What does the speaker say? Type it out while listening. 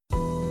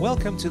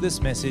Welcome to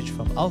this message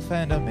from Alpha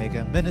and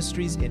Omega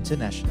Ministries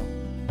International.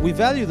 We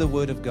value the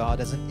Word of God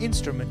as an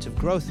instrument of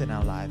growth in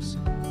our lives,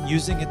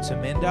 using it to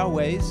mend our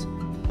ways,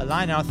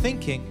 align our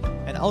thinking,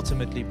 and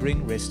ultimately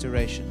bring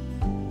restoration.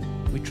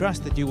 We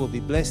trust that you will be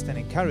blessed and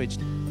encouraged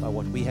by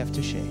what we have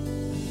to share.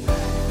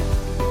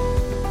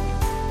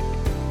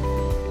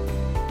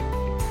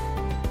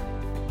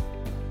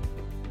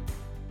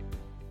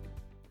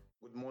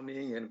 Good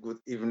morning and good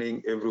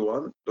evening,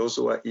 everyone. Those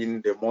who are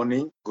in the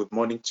morning, good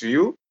morning to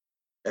you.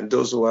 And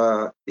those who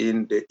are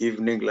in the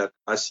evening, like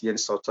Asia and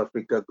South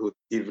Africa, good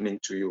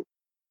evening to you.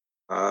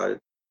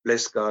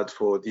 Bless God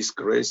for this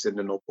grace and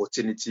an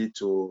opportunity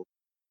to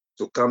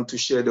come to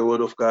share the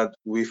word of God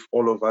with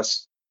all of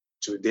us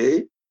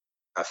today.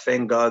 I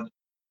thank God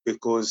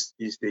because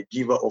He's the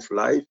giver of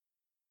life,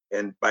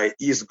 and by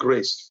His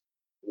grace,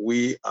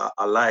 we are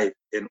alive,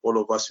 and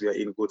all of us, we are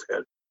in good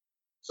health.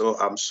 So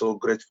I'm so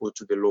grateful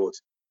to the Lord.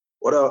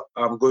 What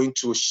I'm going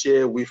to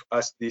share with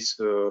us this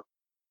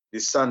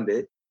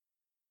Sunday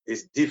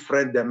is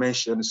different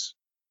dimensions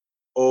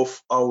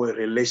of our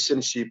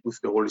relationship with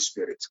the Holy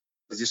Spirit.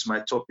 This is my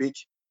topic,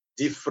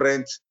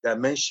 different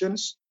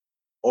dimensions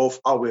of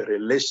our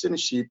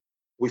relationship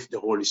with the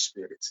Holy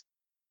Spirit.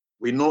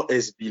 We know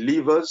as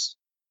believers,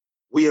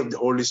 we have the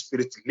Holy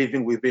Spirit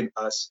living within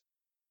us,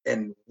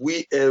 and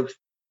we have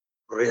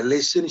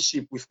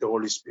relationship with the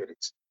Holy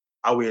Spirit.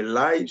 Our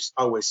lives,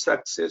 our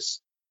success,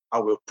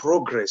 our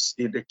progress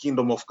in the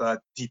kingdom of God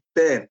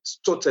depends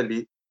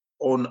totally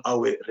on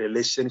our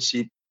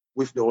relationship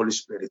with the Holy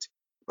Spirit.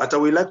 But I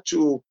would like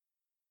to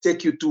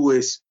take you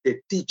to a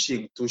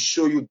teaching to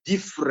show you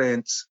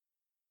different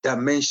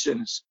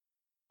dimensions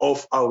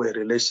of our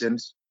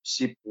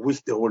relationship with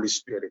the Holy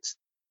Spirit.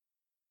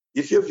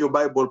 If you have your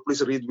Bible,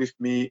 please read with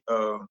me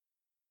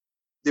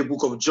the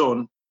book of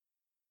John,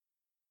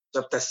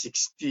 chapter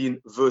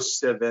 16, verse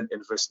 7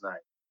 and verse 9.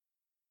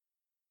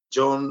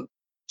 John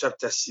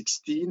chapter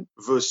 16,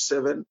 verse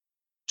 7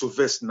 to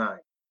verse 9.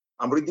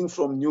 I'm reading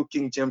from New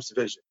King James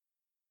Version.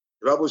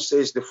 The Bible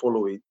says the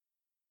following: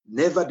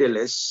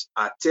 Nevertheless,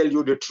 I tell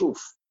you the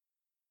truth.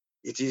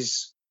 It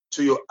is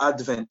to your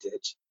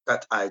advantage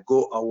that I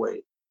go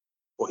away.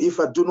 For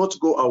if I do not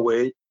go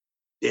away,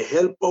 the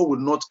Helper will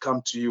not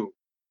come to you.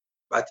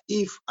 But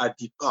if I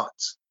depart,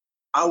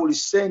 I will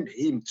send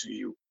him to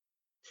you.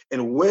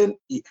 And when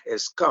he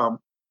has come,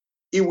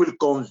 he will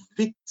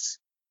convict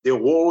the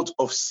world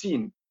of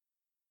sin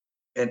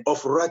and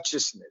of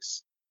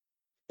righteousness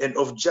and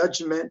of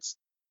judgment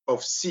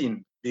of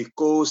sin,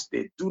 because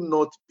they do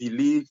not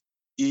believe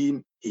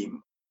in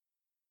him.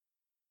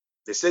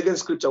 The second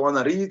scripture I want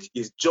to read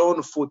is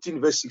John 14,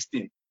 verse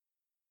 16.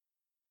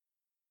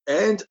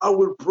 And I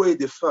will pray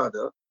the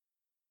Father,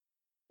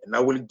 and I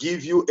will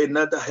give you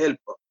another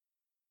helper,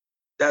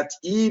 that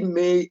he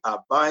may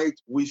abide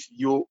with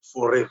you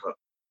forever.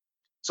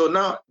 So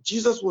now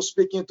Jesus was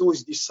speaking to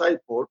his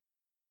disciple,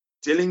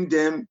 telling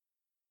them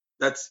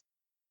that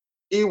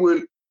he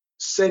will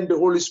send the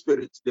Holy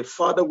Spirit. The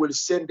Father will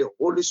send the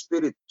Holy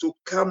Spirit to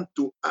come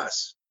to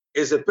us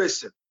as a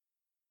person.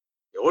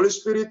 The Holy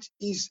Spirit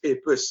is a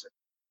person,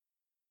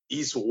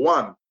 is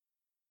one,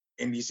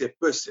 and is a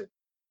person.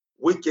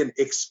 We can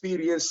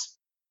experience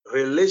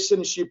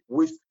relationship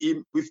with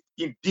him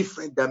in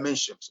different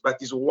dimensions, but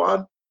it's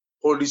one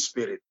Holy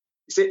Spirit.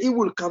 He said he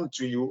will come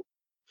to you.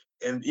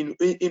 And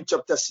in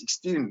chapter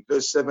 16,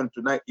 verse 7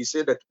 to 9, he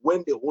said that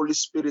when the Holy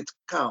Spirit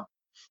comes,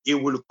 he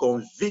will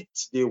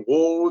convict the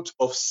world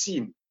of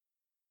sin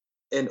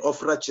and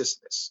of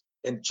righteousness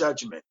and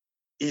judgment.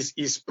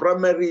 His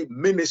primary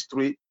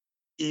ministry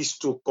is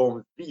to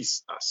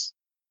convince us,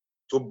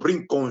 to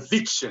bring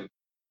conviction.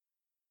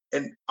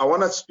 And I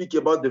want to speak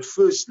about the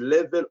first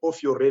level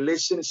of your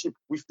relationship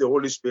with the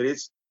Holy Spirit.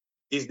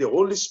 Is the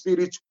Holy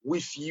Spirit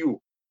with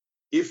you?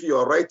 If you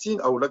are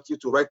writing, I would like you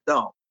to write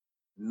down.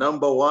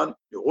 Number one,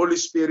 the Holy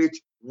Spirit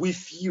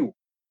with you.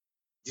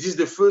 This is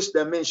the first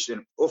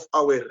dimension of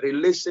our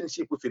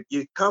relationship with him.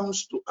 He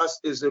comes to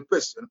us as a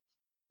person.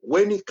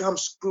 When he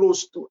comes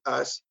close to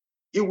us,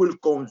 he will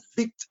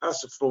convict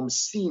us from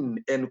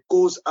sin and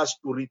cause us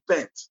to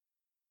repent.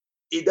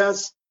 It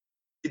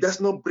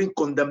does not bring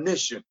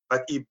condemnation,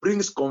 but it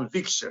brings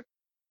conviction.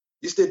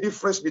 This is the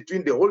difference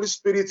between the Holy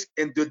Spirit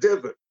and the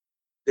devil.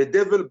 The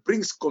devil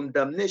brings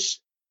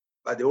condemnation,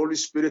 but the Holy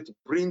Spirit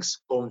brings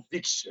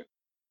conviction.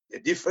 The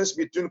difference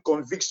between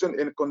conviction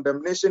and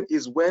condemnation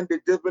is when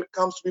the devil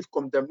comes with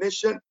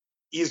condemnation,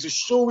 he's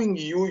showing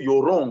you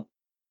you're wrong.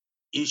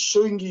 He's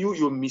showing you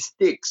your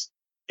mistakes,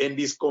 and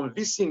he's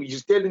convincing,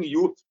 he's telling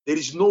you there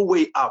is no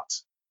way out.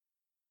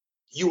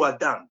 You are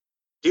done.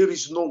 There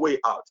is no way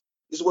out.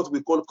 This is what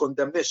we call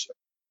condemnation.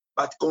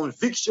 But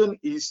conviction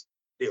is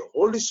the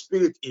Holy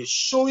Spirit is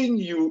showing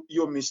you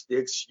your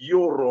mistakes,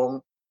 you're wrong,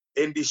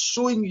 and is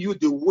showing you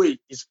the way.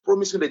 Is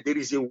promising that there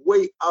is a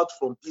way out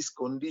from this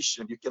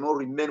condition. You cannot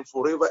remain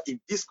forever in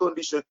this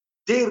condition.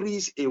 There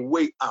is a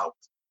way out.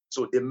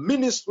 So the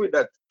ministry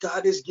that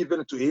God has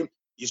given to him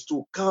is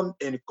to come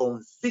and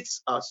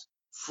convict us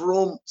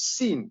from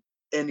sin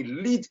and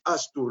lead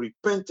us to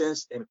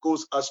repentance and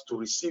cause us to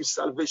receive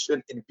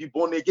salvation and be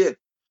born again.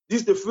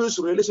 This is the first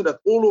relation that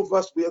all of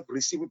us we have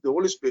received with the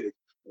Holy Spirit.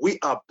 We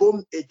are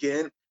born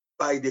again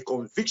by the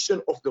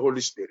conviction of the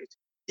Holy Spirit.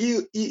 He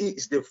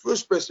is the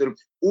first person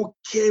who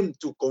came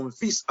to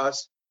convince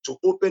us to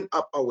open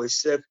up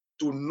ourselves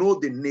to know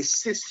the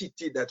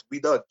necessity that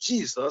without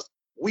Jesus,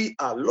 we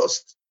are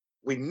lost.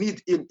 We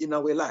need him in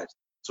our lives.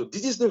 So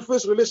this is the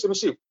first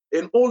relationship.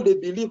 And all the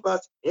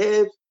believers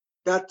have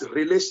that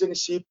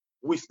relationship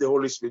with the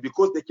Holy Spirit,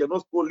 because they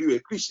cannot call you a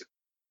Christian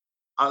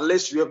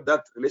unless you have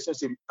that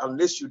relationship,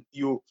 unless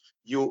you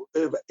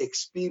ever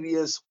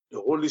experience the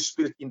Holy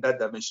Spirit in that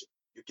dimension.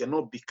 You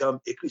cannot become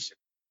a Christian.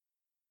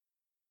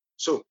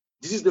 So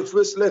this is the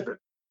first level.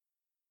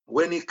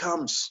 When it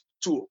comes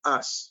to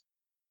us,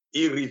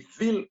 he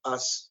reveals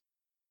us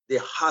the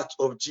heart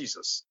of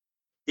Jesus.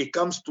 It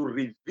comes to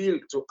reveal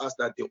to us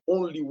that the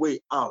only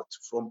way out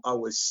from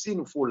our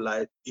sinful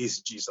life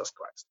is Jesus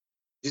Christ.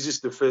 This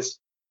is the first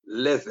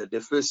level,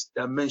 the first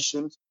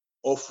dimension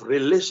of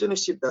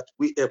relationship that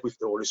we have with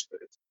the Holy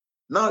Spirit.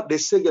 Now, the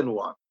second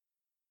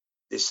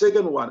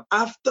one,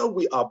 after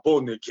we are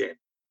born again,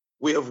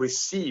 we have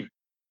received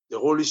the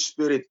Holy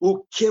Spirit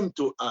who came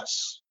to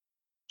us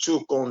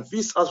to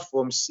convince us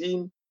from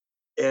sin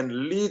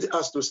and lead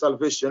us to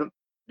salvation.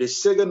 The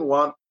second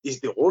one is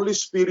the Holy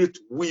Spirit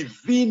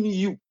within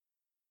you.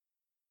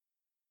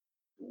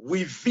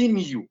 Within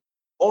you,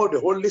 or the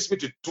Holy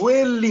Spirit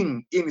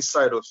dwelling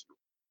inside of you.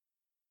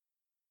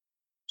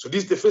 So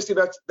this is the first thing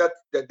that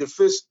the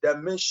first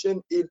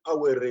dimension in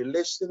our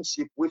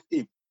relationship with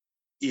him.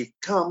 It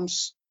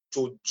comes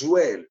to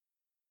dwell.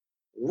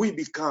 We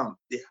become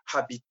the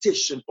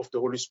habitation of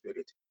the Holy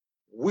Spirit.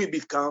 We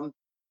become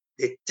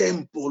the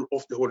temple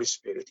of the Holy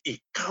Spirit. It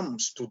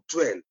comes to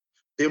dwell.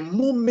 The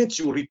moment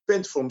you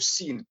repent from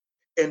sin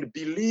and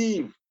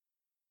believe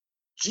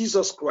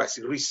Jesus Christ,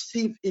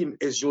 receive him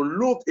as your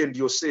Lord and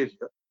your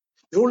Savior,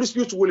 the Holy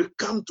Spirit will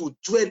come to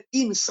dwell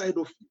inside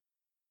of you.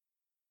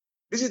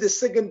 This is the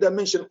second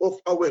dimension of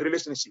our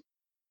relationship.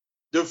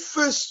 The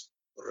first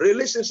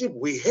relationship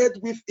we had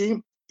with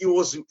him, it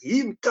was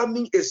him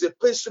coming as a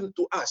person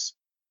to us,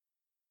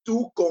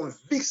 to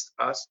convince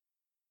us,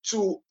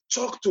 to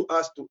talk to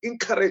us, to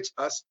encourage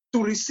us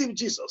to receive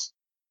Jesus.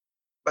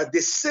 But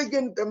the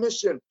second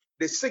dimension,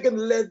 the second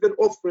level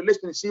of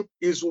relationship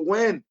is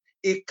when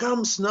it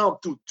comes now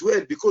to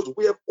dwell, because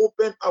we have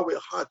opened our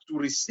heart to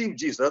receive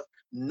Jesus.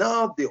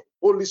 Now the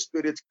Holy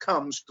Spirit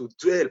comes to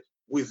dwell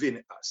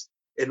within us.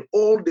 And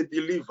all the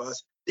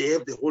believers, they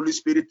have the Holy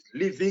Spirit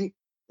living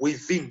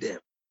within them.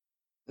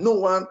 No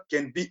one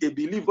can be a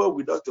believer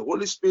without the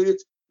Holy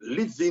Spirit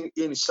living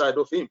inside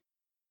of him.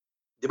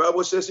 The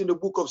Bible says in the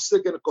book of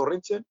 2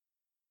 Corinthians,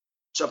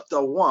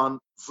 chapter 1,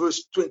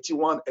 verse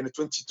 21 and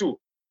 22.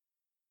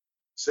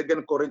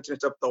 2 Corinthians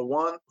chapter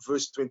 1,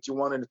 verse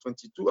 21 and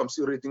 22. I'm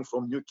still reading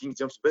from New King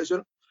James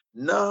Version.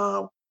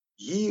 Now,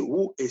 he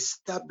who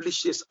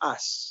establishes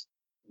us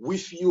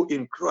with you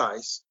in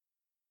Christ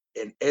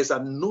and has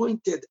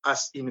anointed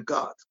us in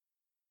God,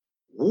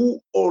 who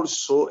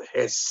also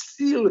has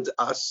sealed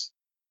us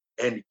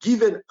and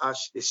given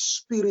us the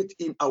Spirit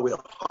in our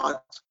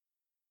heart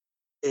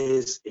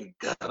as a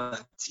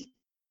guarantee.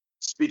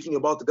 Speaking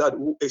about God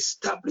who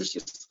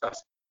establishes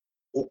us,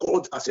 who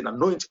called us and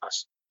anointed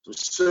us to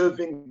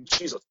serving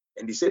Jesus.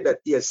 And he said that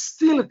he has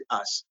sealed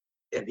us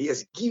and he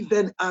has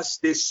given us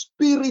the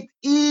Spirit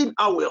in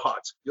our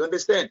heart. You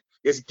understand?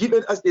 He has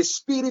given us the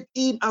Spirit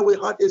in our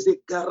heart as a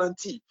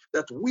guarantee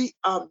that we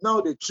are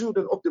now the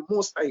children of the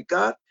Most High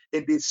God,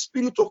 and the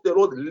Spirit of the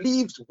Lord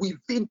lives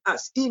within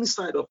us,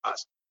 inside of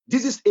us.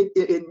 This is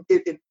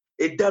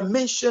a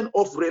dimension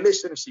of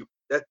relationship,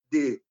 that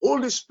the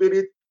Holy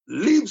Spirit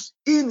lives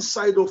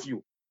inside of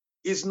you.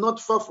 Is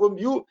not far from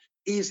you,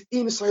 is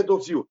inside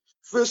of you.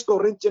 1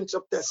 Corinthians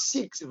chapter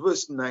 6,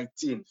 verse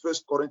 19. 1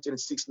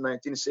 Corinthians 6,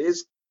 19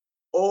 says,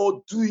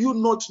 or do you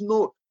not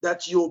know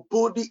that your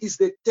body is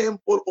the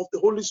temple of the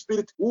Holy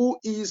Spirit who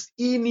is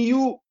in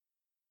you,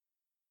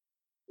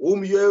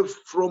 whom you have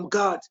from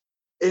God,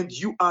 and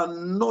you are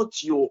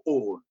not your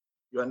own?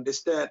 You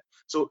understand?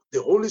 So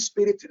the Holy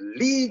Spirit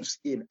lives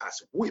in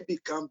us. We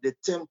become the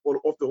temple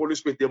of the Holy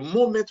Spirit. The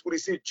moment we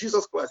receive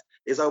Jesus Christ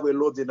as our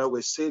Lord and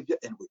our Savior,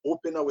 and we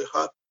open our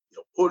heart,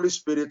 the Holy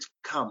Spirit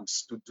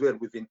comes to dwell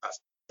within us.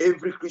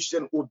 Every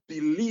Christian who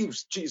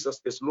believes Jesus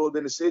as Lord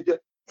and Savior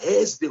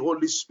has the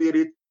Holy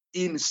Spirit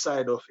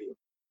inside of him.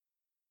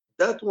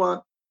 That one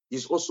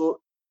is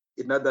also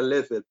another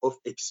level of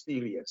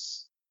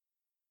experience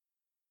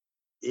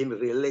in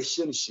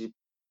relationship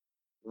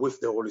with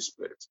the Holy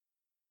Spirit.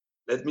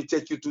 Let me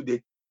take you to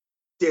the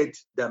third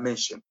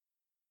dimension.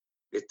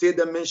 The third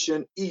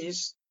dimension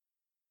is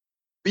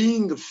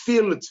being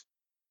filled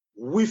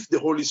with the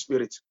Holy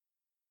Spirit.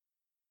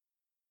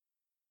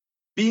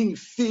 Being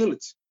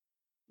filled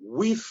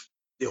with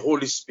the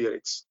Holy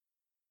Spirit.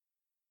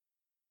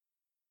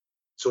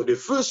 So the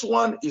first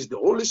one is the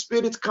Holy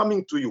Spirit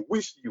coming to you,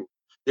 with you.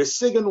 The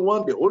second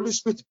one, the Holy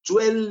Spirit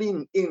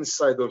dwelling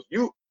inside of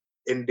you.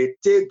 And the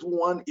third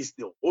one is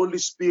the Holy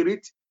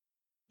Spirit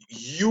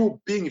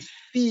you being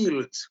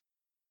filled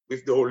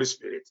with the Holy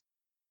Spirit.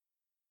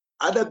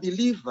 Other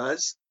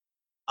believers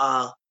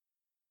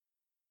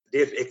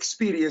they've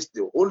experienced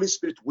the Holy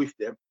Spirit with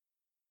them.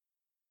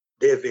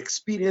 They've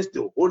experienced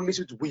the Holy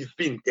Spirit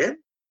within them,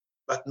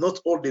 but not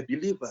all the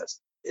believers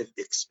have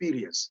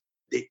experienced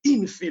the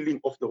infilling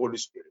of the Holy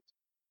Spirit.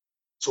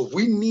 So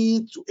we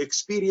need to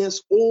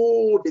experience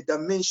all the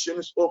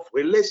dimensions of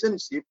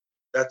relationship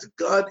that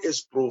God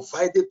has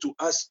provided to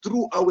us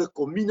through our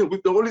communion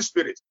with the Holy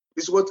Spirit.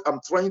 This is what I'm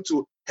trying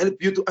to help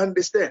you to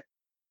understand.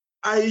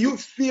 Are you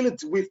filled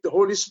with the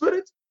Holy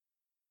Spirit?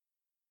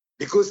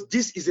 Because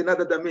this is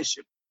another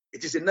dimension.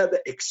 It is another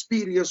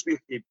experience with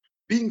Him.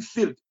 Being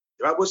filled.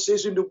 The Bible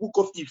says in the book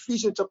of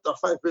Ephesians chapter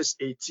 5 verse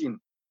 18,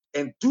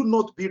 and do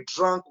not be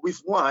drunk with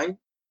wine,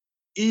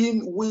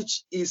 in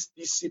which is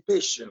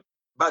dissipation,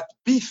 but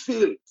be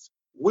filled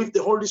with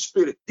the Holy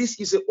Spirit. This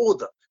is an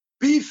order.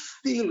 Be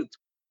filled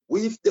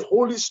with the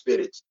Holy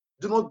Spirit.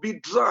 Do not be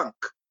drunk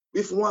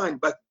with wine,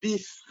 but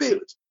be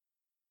filled.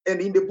 And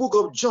in the book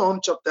of John,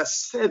 chapter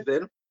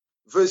 7,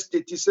 verse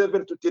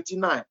 37 to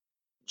 39,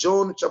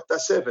 John chapter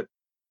 7,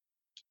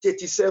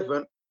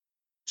 37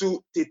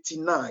 to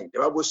 39, the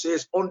Bible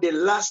says, on the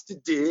last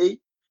day,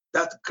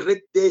 that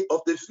great day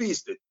of the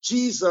feast,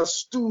 Jesus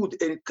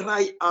stood and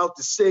cried out,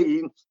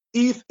 saying,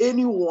 if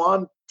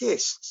anyone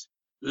thirsts,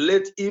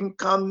 let him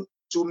come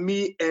to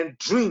me and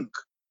drink.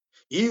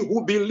 He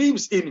who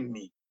believes in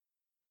me,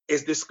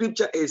 as the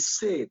scripture has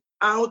said,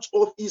 out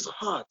of his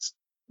heart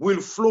will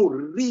flow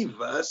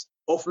rivers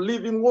of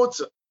living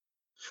water.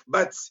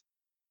 But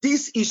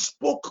this is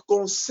spoke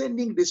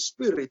concerning the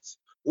Spirit,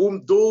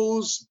 whom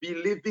those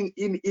believing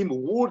in him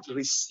would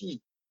receive.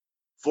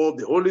 For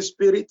the Holy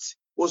Spirit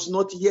was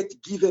not yet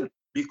given,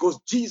 because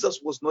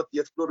Jesus was not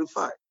yet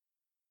glorified.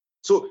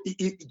 So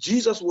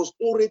Jesus was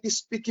already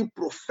speaking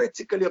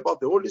prophetically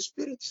about the Holy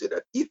Spirit. He said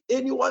that if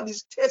anyone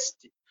is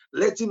thirsty,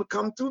 let him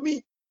come to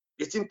me.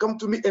 Let him come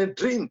to me and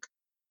drink.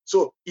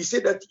 So he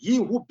said that he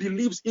who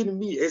believes in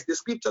me, as the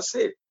scripture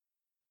said,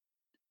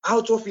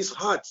 out of his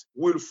heart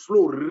will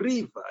flow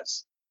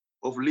rivers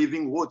of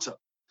living water.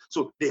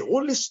 So the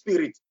Holy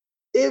Spirit,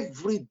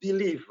 every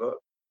believer,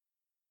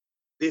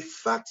 the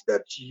fact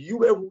that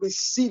you have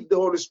received the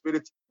Holy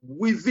Spirit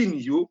within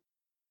you,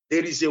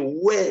 there is a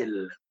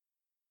well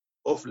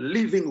of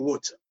living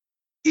water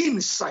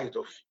inside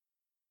of you.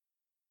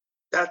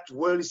 That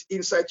well is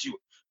inside you.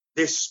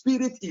 The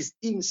Spirit is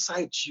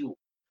inside you,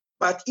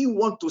 but He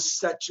wants to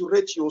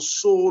saturate your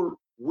soul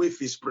with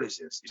His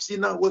presence. You see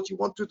now what you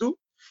want to do?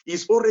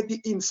 He's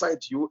already inside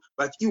you,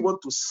 but He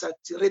wants to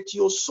saturate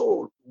your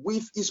soul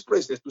with His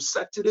presence, to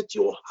saturate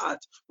your heart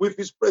with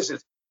His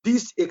presence.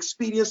 This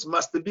experience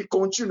must be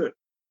continual.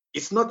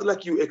 It's not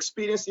like you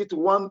experience it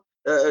on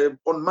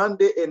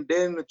Monday and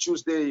then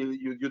Tuesday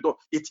you don't.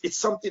 It's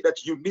something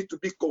that you need to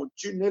be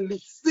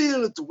continually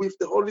filled with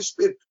the Holy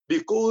Spirit,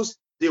 because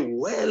the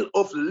well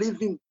of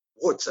living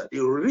water, the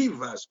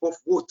rivers of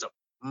water,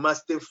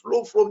 must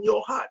flow from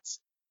your heart.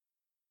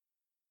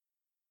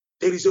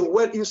 There is a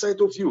well inside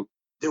of you,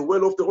 the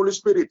well of the Holy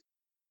Spirit.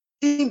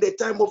 In the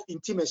time of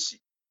intimacy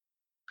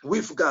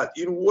with God,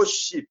 in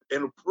worship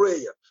and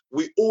prayer,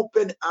 we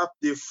open up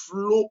the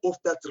flow of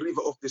that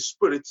river of the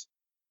Spirit,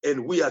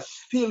 and we are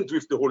filled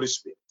with the Holy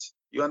Spirit.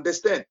 You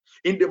understand?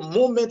 In the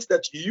moment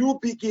that you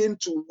begin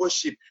to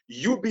worship,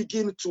 you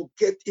begin to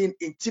get in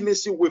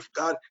intimacy with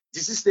God,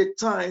 this is the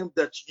time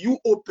that you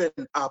open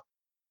up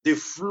the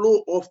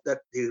flow of that,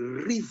 the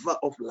river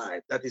of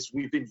life that is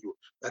within you.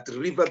 That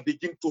river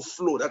begin to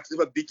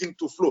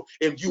flow,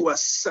 and you are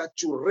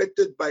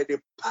saturated by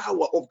the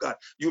power of God.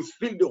 You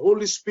feel the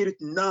Holy Spirit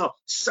now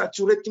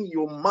saturating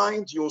your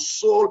mind, your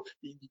soul.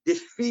 The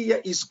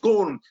fear is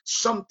gone.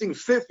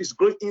 Faith is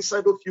growing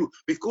inside of you,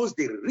 because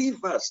the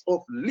rivers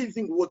of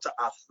living water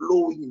are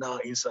flowing now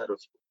inside of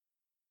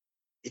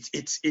you.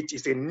 It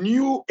is a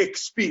new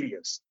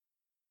experience.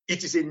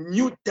 It is a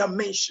new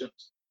dimension.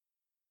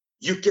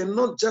 You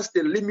cannot just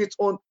limit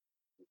on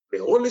the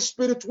Holy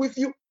Spirit with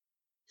you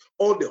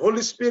or the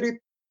Holy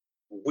Spirit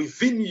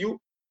within you,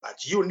 but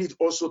you need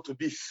also to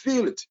be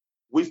filled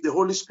with the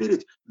Holy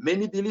Spirit.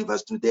 Many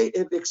believers today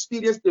have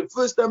experienced the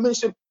first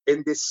dimension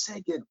and the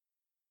second,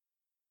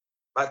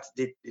 but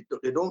they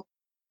don't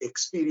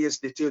experience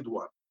the third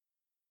one.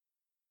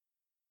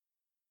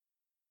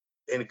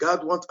 And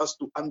God wants us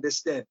to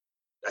understand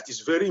that it's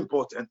very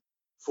important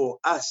for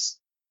us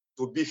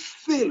to be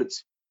filled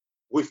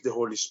with the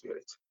Holy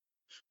Spirit.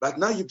 But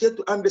now you get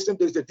to understand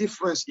there's a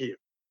difference here.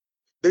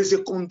 There's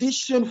a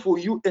condition for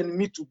you and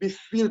me to be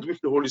filled with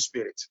the Holy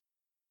Spirit.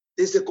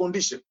 There's a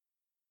condition.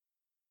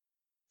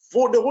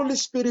 For the Holy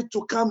Spirit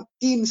to come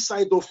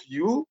inside of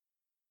you,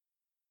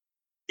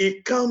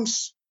 it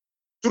comes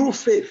through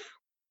faith.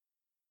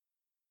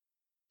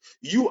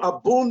 You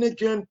are born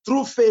again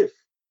through faith.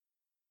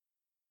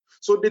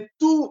 So the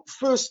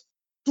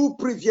two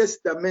previous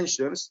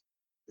dimensions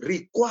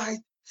require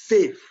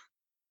faith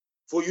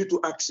for you to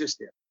access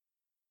them.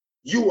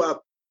 You are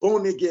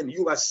born again.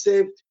 You are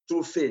saved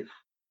through faith.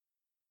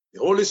 The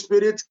Holy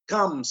Spirit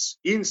comes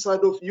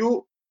inside of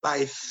you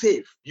by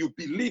faith. You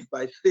believe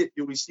by faith,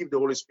 you receive the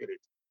Holy Spirit.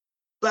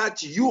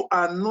 But you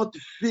are not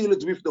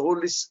filled with the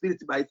Holy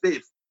Spirit by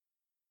faith.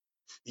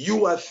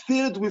 You are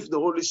filled with the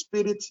Holy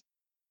Spirit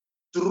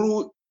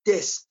through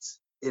thirst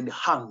and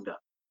hunger.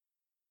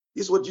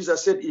 This is what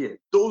Jesus said here.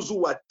 Those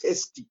who are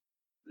thirsty,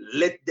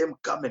 let them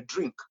come and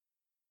drink.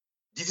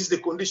 This is the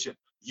condition.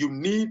 You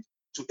need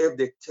to have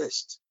the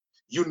thirst.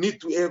 You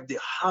need to have the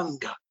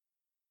hunger.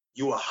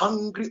 You are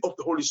hungry of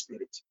the Holy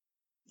Spirit.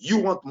 You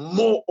want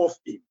more of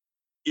Him.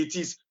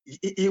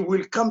 He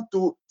will come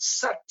to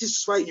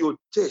satisfy your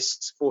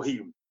thirst for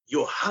Him,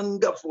 your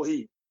hunger for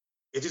Him.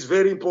 It is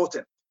very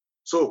important.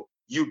 So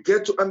you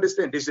get to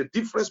understand there's a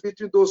difference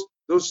between those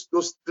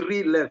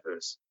three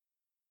levels.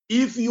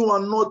 If you are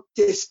not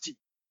thirsty,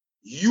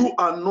 you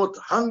are not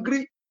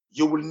hungry,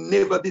 you will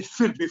never be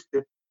filled with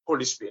the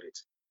Holy Spirit.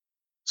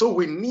 So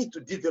we need to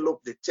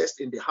develop the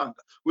thirst and the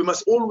hunger. We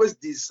must always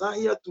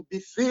desire to be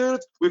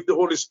filled with the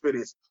Holy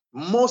Spirit.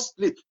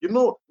 Mostly, you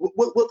know,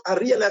 what I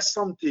realized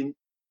something.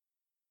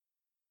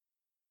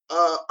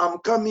 I'm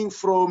coming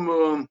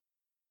from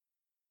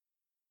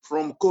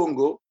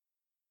Congo,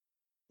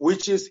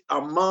 which is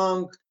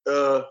among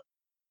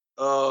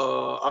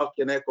how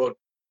can I call it?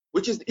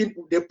 Which is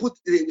they put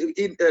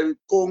in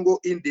Congo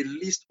in the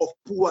list of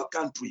poor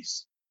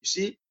countries. You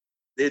see,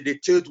 the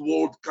third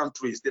world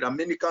countries. There are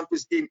many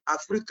countries in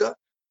Africa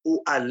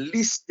who are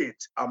listed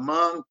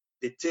among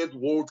the third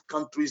world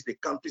countries, the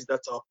countries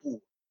that are poor.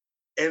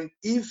 And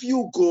if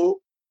you go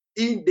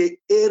in the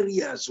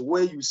areas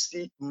where you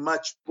see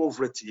much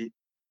poverty,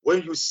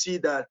 when you see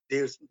that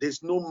there's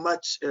no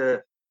much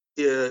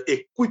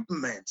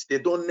equipment, they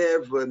don't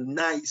have a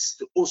nice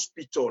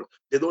hospital,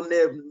 they don't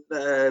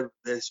have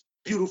this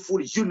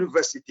beautiful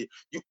university,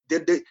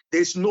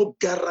 there's no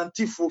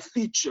guarantee for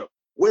future,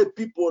 where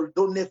people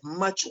don't have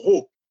much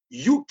hope.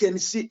 You can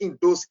see in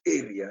those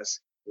areas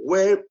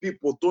where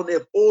people don't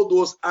have all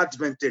those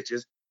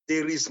advantages,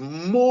 there is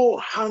more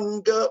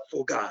hunger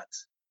for God.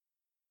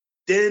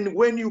 Then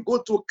when you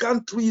go to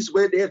countries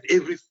where they have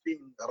everything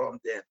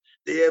around them,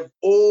 they have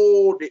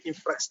all the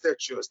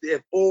infrastructures, they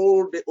have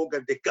all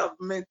the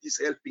government is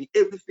helping,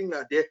 everything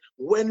are there.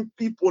 When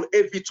people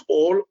have it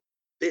all,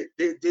 they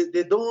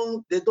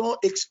don't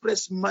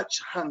express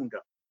much hunger.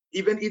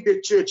 Even in the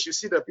church, you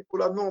see that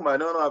people are normal.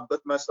 No, I've got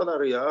my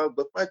salary, I've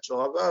got my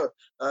job,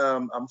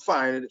 I'm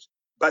fine.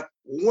 But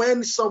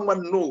when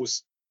someone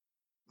knows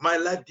my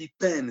life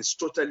depends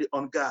totally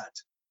on God,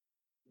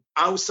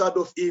 outside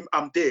of Him,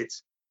 I'm dead.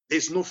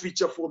 There's no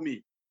future for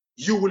me.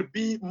 You will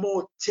be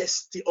more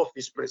thirsty of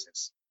His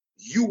presence.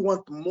 You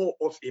want more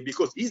of Him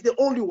because He's the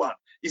only one.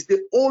 He's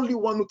the only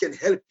one who can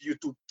help you,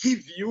 to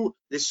give you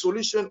the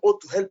solution, or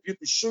to help you,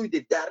 to show you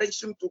the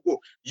direction to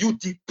go. You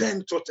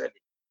depend totally.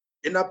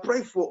 And I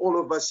pray for all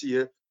of us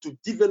here to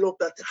develop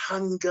that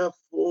hunger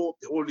for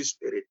the Holy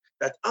Spirit,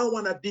 that I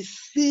want to be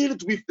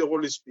filled with the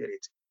Holy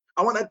Spirit.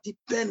 I want to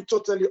depend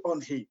totally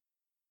on Him,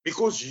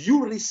 because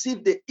you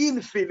receive the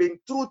infilling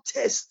through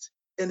thirst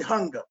and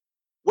hunger.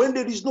 When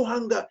there is no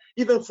hunger,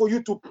 even for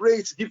you to pray,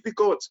 it's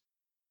difficult.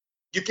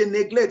 You can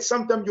neglect.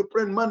 Sometimes you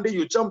pray on Monday,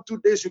 you jump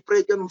 2 days, you pray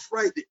again on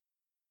Friday.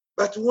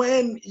 But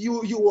when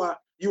you are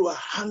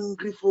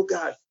hungry for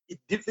God,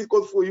 it's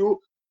difficult for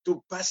you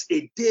to pass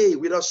a day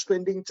without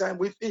spending time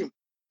with Him.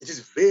 It is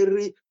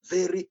very,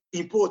 very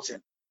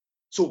important.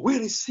 So we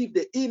receive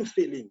the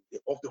infilling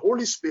of the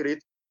Holy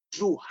Spirit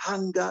through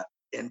hunger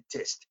and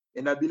thirst.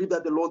 And I believe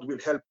that the Lord will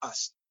help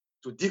us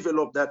to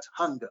develop that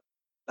hunger,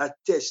 that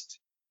thirst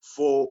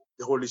for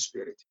the Holy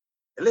Spirit.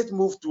 And let's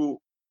move to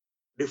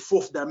the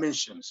fourth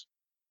dimension.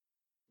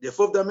 The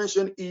fourth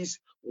dimension is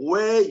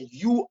where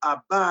you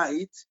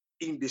abide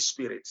in the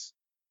Spirit.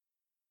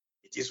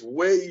 It is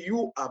where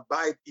you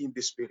abide in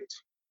the Spirit.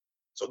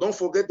 So don't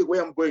forget the way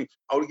I'm going.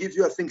 I will give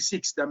you, I think,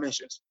 6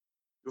 dimensions.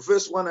 The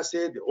first one, I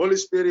said, the Holy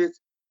Spirit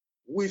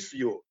with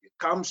you, it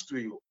comes to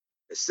you.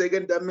 The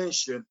second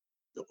dimension,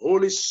 the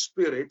Holy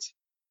Spirit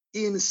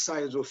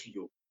inside of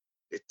you.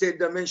 The third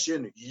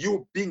dimension,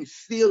 you being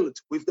filled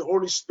with the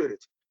Holy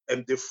Spirit.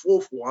 And the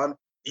fourth one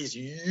is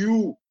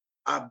you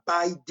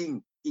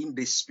abiding in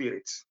the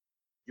Spirit.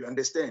 You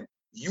understand?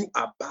 You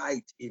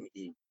abide in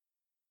Him.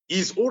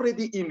 He's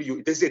already in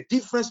you. There's a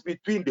difference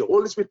between the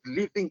Holy Spirit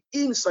living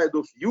inside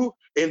of you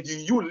and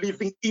you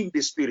living in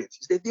the Spirit.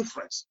 It's the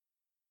difference.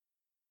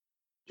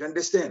 You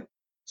understand?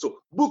 So,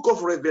 book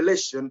of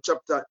Revelation,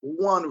 chapter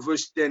 1,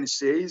 verse 10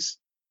 says,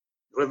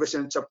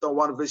 Revelation chapter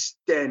 1, verse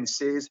 10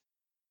 says,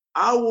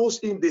 I was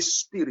in the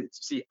Spirit.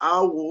 See,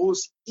 I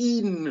was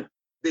in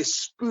the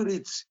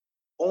Spirit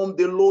on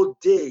the Lord's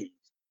day,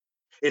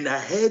 and I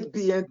heard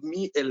behind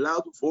me a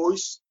loud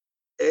voice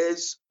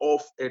as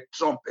of a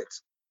trumpet.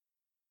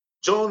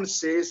 John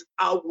says,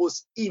 I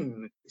was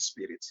in the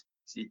Spirit.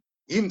 See,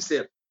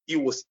 himself, he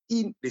was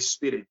in the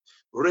Spirit.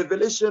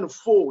 Revelation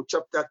 4,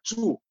 chapter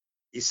 2,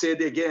 he said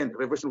again,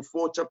 Revelation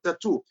 4, chapter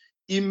 2,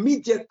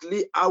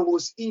 immediately I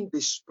was in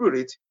the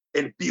Spirit,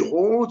 and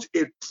behold,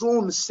 a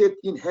throne set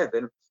in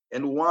heaven,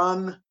 and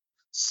one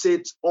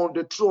sat on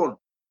the throne.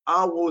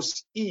 I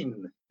was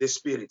in the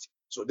Spirit.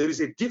 So there is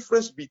a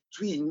difference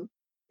between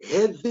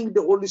having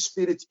the Holy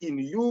Spirit in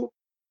you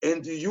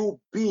and you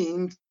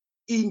being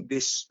in the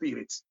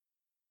Spirit.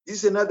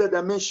 This is another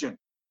dimension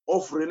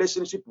of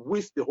relationship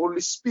with the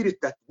Holy Spirit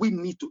that we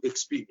need to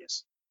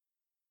experience.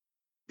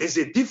 There's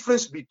a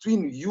difference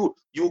between you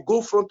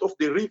go front of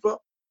the river,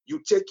 you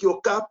take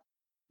your cup,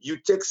 you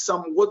take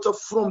some water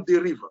from the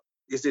river.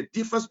 There's a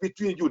difference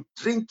between you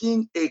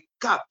drinking a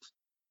cup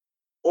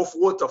of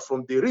water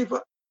from the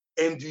river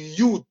and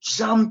you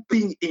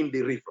jumping in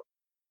the river.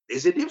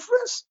 There's a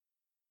difference.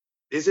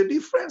 There's a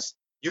difference.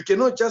 You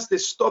cannot just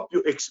stop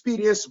your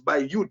experience by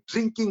you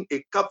drinking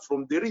a cup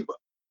from the river,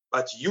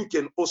 but you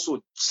can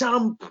also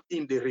jump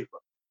in the river.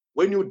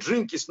 When you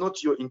drink, it's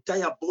not your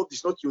entire body,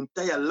 it's not your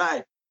entire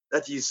life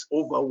that is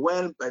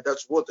overwhelmed by that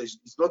water.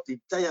 It's not the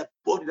entire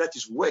body that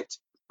is wet.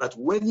 But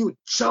when you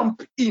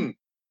jump in,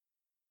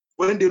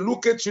 when they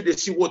look at you, they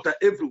see water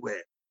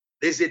everywhere.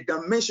 There's a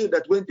dimension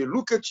that when they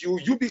look at you,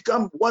 you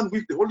become one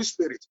with the Holy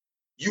Spirit.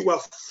 You are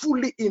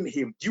fully in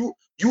him. You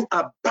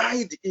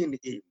abide in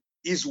him.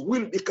 His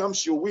will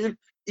becomes your will.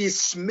 His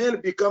smell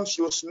becomes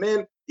your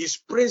smell. His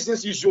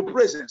presence is your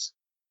presence.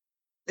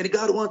 And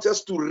God wants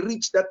us to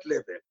reach that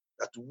level,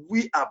 that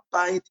we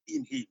abide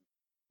in him.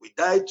 We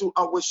die to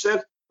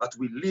ourselves, but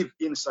we live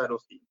inside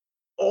of him.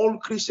 All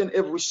Christians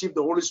have received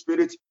the Holy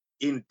Spirit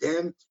in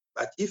them.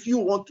 But if you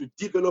want to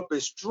develop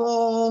a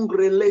strong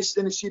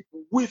relationship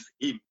with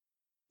him,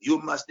 you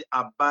must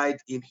abide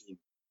in him.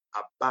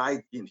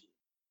 Abide in him.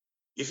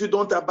 If you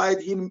don't abide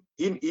in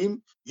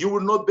him, you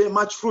will not bear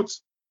much fruit.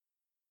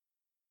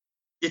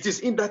 It is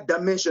in that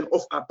dimension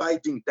of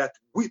abiding that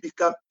we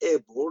become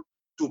able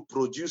to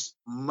produce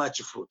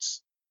much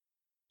fruits.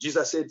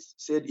 Jesus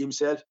said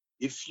himself,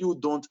 if you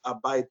don't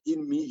abide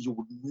in me, you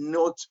will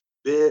not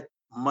bear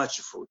much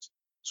fruit.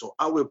 So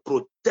our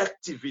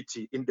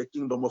productivity in the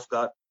kingdom of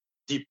God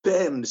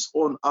depends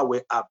on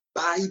our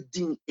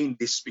abiding in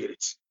the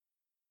Spirit.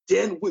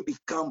 Then we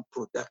become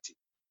productive.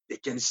 They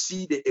can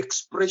see the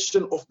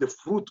expression of the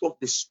fruit of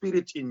the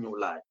Spirit in your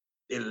life.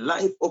 The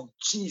life of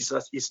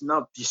Jesus is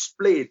now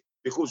displayed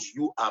because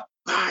you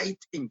abide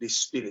in the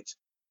Spirit.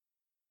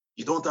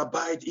 You don't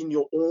abide in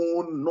your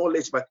own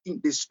knowledge, but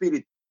in the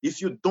Spirit.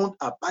 If you don't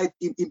abide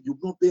in him, you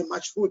will not bear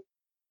much fruit.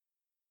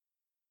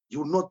 You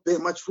will not bear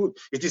much fruit.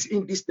 It is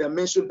in this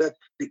dimension that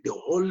the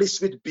Holy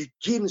Spirit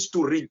begins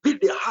to reveal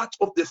the heart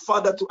of the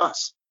Father to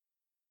us.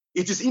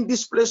 It is in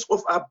this place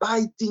of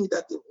abiding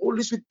that the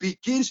Holy Spirit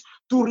begins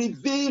to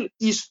reveal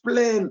his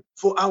plan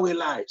for our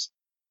lives.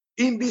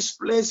 In this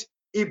place,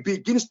 he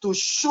begins to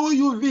show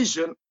you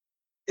vision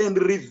and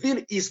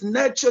reveal his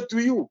nature to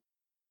you.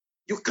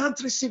 You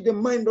can't receive the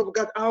mind of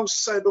God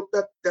outside of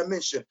that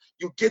dimension.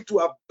 You get to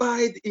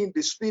abide in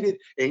the Spirit,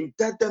 and in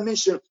that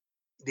dimension,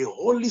 the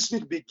Holy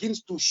Spirit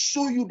begins to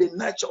show you the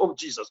nature of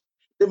Jesus,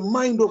 the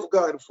mind of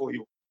God for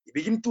you. He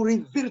begins to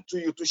reveal to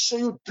you, to show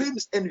you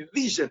dreams and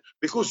vision,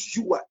 because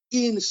you are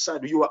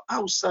inside, you are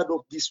outside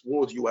of this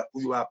world, you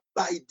are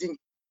abiding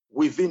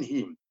within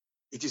him.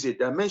 It is a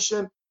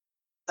dimension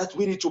that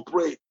we need to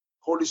pray.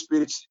 Holy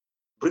Spirit,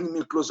 bring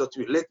me closer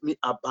to you. Let me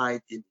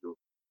abide in you.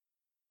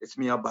 Let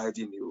me abide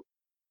in you.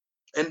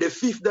 And the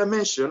fifth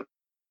dimension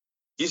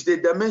is the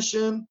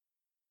dimension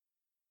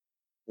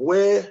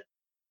where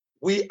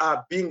we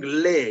are being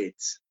led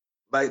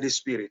by the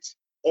Spirit,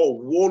 or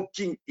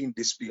walking in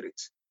the Spirit.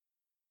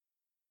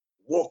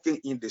 Walking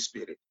in the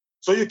Spirit.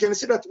 So you can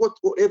see that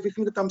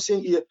everything that I'm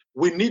saying here,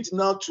 we need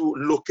now to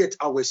locate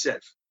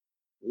ourselves.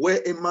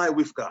 Where am I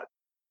with God?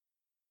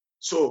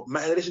 So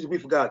my relationship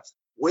with God,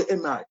 where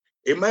am I?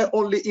 Am I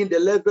only in the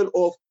level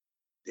of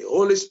the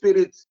Holy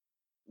Spirit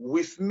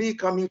with me,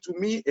 coming to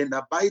me and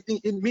abiding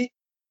in me?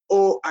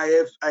 Or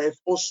I have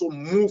also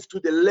moved to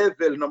the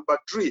level number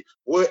 3,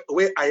 where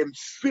I am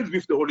filled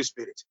with the Holy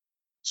Spirit.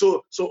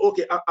 So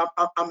okay,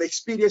 I'm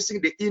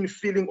experiencing the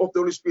infilling of the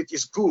Holy Spirit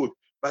is good,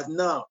 but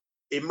now,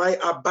 am I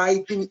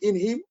abiding in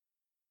him?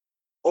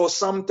 Or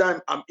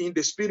sometimes I'm in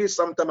the Spirit,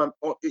 sometimes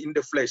I'm in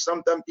the flesh,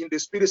 sometimes in the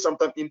Spirit,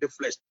 sometimes in the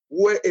flesh.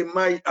 Where am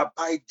I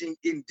abiding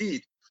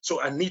indeed?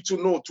 So I need to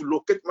know, to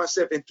locate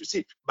myself and to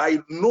see. By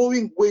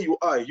knowing where you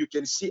are, you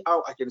can see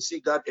how I can see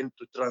God and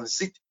to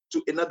transit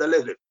to another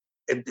level.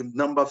 And the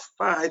number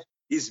 5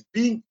 is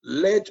being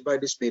led by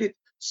the Spirit.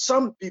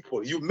 Some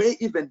people, you may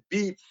even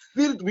be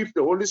filled with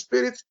the Holy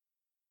Spirit,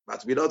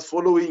 but without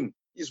following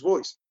his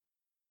voice.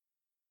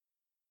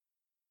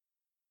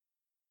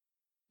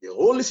 The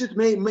Holy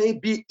Spirit may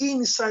be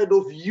inside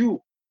of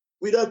you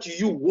without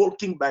you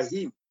walking by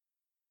him,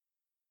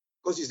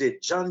 because he's a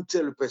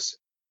gentle person.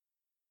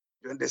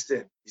 You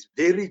understand? He's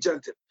very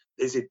gentle.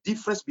 There's a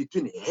difference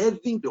between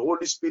having the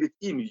Holy Spirit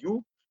in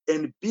you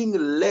and being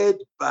led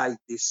by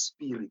the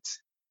Spirit.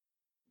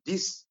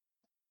 This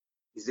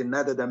is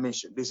another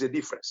dimension. There's a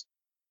difference.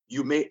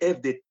 You may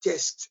have the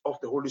taste of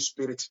the Holy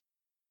Spirit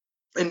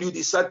and you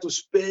decide to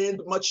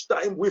spend much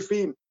time with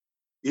him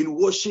in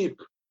worship,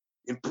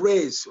 in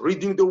praise,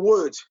 reading the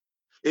word,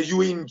 and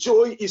you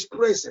enjoy his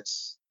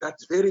presence.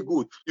 That's very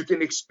good. You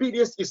can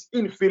experience his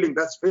infilling.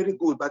 That's very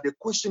good. But the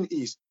question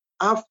is,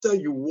 after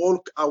you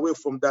walk away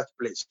from that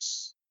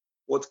place,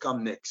 what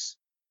comes next?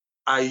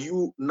 Are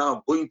you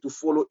now going to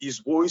follow his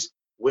voice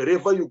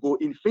wherever you go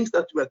in things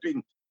that you are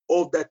doing?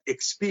 All that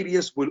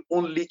experience will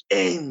only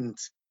end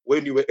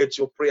when you were at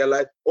your prayer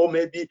life, or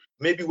maybe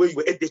when you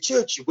were at the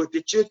church. You go to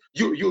the church,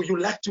 you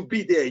like to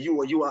be there.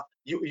 You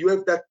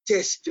have that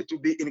taste to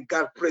be in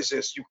God's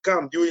presence. You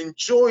come, you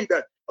enjoy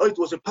that. Oh, it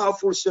was a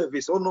powerful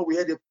service. Oh no, we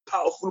had a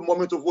powerful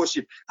moment of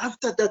worship.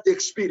 After that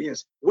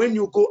experience, when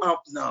you go out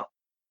now,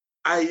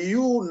 are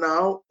you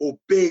now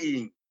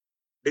obeying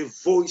the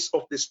voice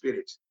of the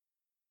Spirit?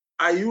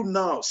 Are you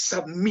now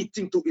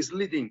submitting to his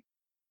leading?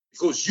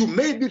 Because you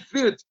may be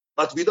filled,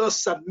 but without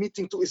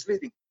submitting to his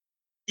leading.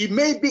 It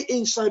may be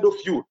inside of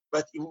you,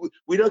 but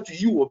without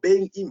you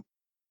obeying him.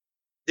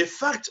 The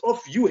fact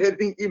of you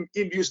having him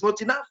in you is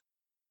not enough.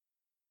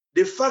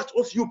 The fact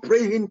of you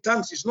praying in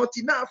tongues is not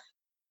enough.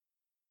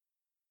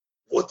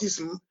 What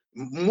is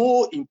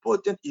more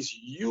important is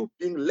you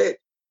being led,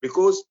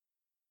 because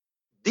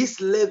this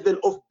level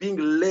of being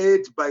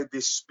led by the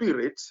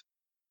Spirit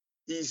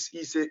is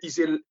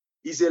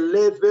a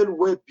level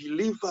where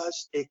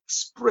believers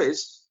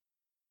express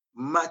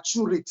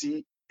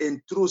maturity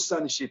and true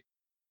sonship.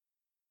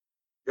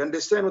 You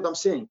understand what I'm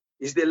saying?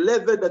 Is the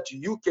level that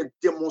you can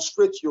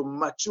demonstrate your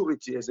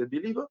maturity as a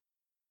believer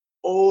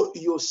or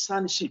your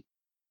sonship.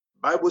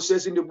 Bible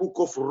says in the book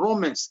of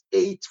Romans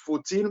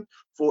 8:14,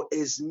 for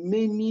as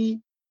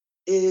many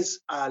as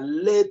are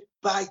led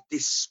by the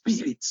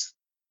Spirit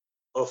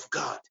of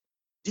God,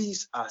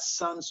 these are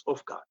sons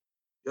of God.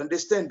 You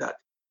understand that?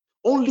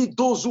 Only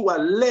those who are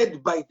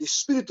led by the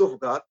Spirit of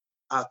God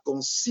are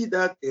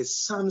considered as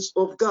sons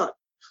of God.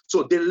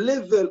 So the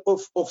level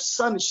of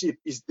sonship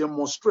is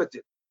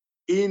demonstrated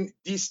in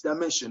this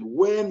dimension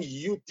when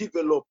you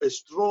develop a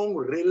strong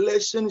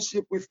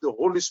relationship with the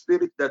Holy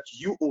Spirit, that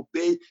you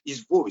obey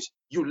his voice,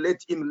 you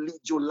let him lead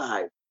your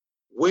life.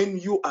 When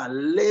you are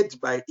led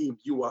by him,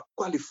 you are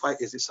qualified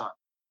as a son.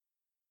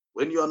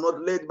 When you are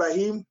not led by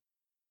him,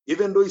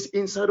 even though he's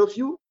inside of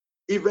you,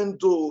 even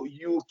though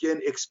you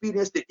can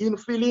experience the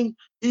infilling,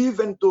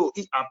 even though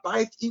he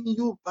abides in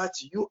you, but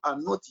you are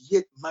not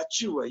yet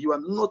mature, you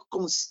are not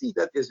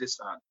considered as a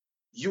son.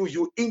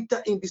 You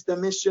enter in this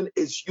dimension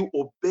as you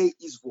obey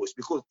his voice,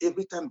 because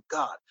every time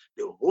God,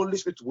 the Holy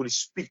Spirit, will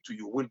speak to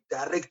you, will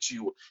direct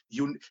you,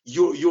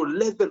 your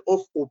level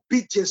of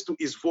obedience to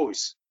his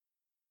voice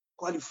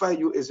qualify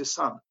you as a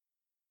son.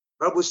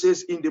 Bible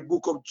says in the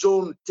book of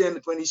John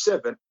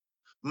 10:27,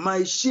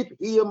 my sheep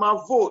hear my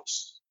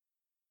voice,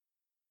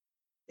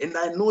 and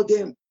I know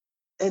them,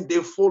 and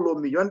they follow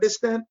me. You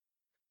understand?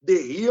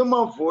 They hear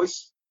my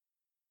voice,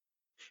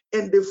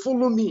 and they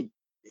follow me.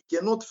 They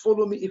cannot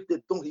follow me if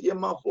they don't hear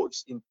my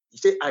voice. He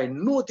said, I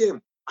know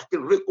them. I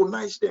can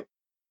recognize them.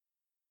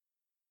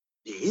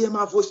 They hear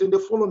my voice and they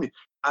follow me.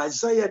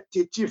 Isaiah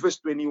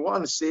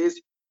 30:21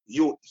 says,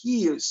 your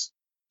ears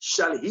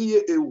shall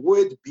hear a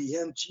word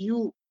behind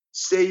you,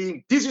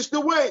 saying, this is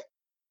the way,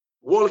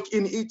 walk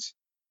in it.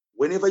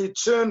 Whenever you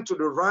turn to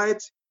the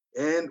right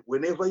and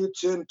whenever you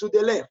turn to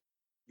the left,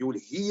 you will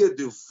hear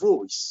the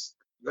voice.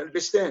 You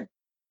understand?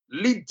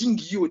 Leading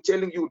you,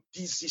 telling you,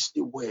 this is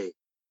the way.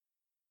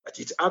 But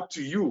it's up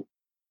to you.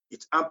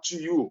 It's up to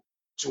you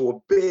to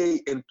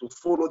obey and to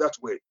follow that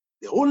way.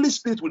 The Holy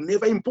Spirit will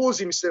never impose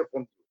himself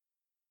on you.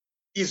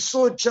 He's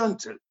so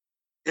gentle.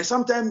 And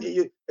sometimes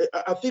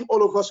I think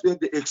all of us, we have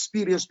the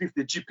experience with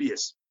the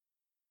GPS.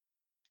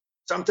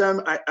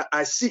 Sometimes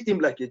I see him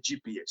like a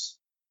GPS.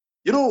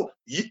 You know,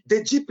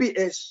 the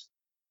GPS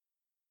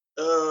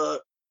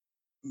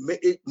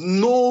it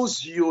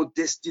knows your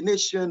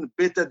destination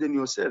better than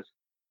yourself.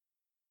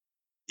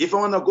 If I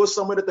want to go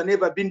somewhere that I've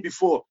never been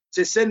before,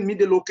 say, send me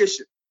the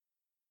location.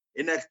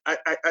 And I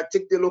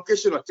take the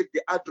location, I take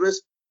the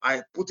address,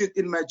 I put it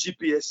in my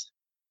GPS.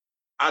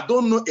 I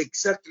don't know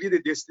exactly the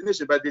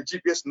destination, but the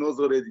GPS knows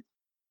already.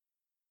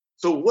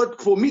 So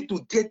what, for me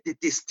to get the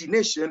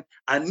destination,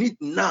 I need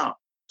now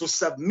to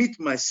submit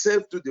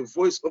myself to the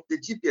voice of the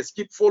GPS,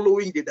 keep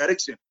following the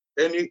direction.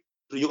 Then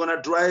you're going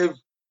to drive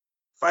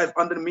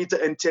 500 meters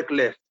and check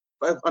left.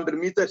 500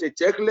 meters,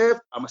 check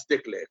left, I must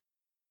take left.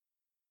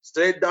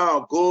 Straight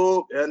down,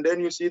 go, and then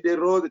you see the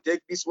road,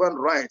 take this one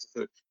right.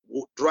 So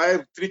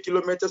drive 3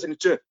 kilometers and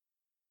check.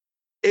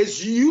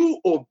 As you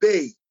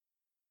obey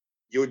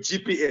your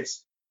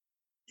GPS,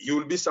 you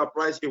will be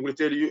surprised. It will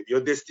tell you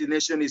your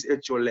destination is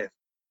at your left.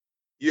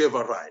 You have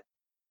arrived.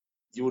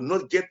 You will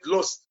not get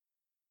lost.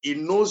 It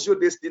knows your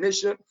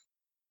destination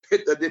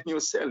better than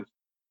yourself.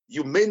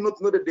 You may not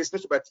know the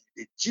destination, but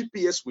the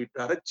GPS will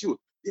direct you.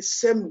 The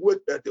same work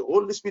that the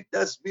Holy Spirit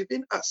does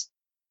within us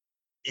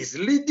is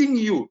leading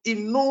you. He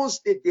knows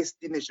the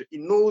destination. He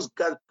knows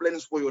God's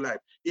plans for your life.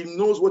 He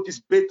knows what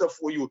is better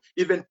for you.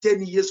 Even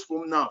 10 years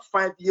from now,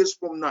 5 years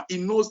from now, he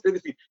knows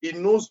everything. He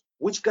knows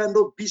which kind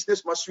of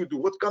business must you do,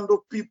 what kind of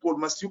people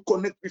must you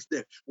connect with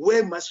them,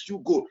 where must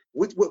you go,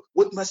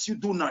 what must you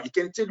do now. He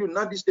can tell you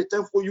now is the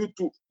time for you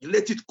to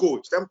let it go.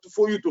 It's time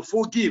for you to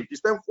forgive.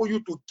 It's time for you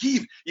to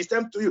give. It's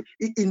time to you.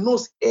 He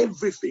knows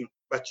everything,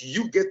 but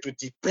you get to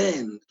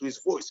depend to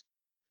his voice.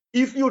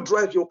 If you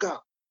drive your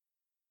car,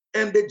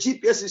 and the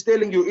GPS is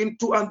telling you in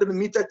 200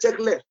 meters, check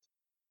left.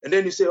 And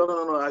then you say, oh,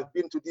 no, I've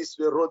been to this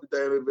road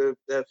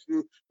a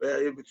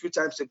few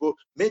times ago.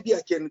 Maybe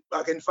I can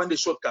find a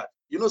shortcut.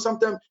 You know,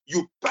 sometimes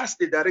you pass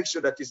the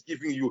direction that is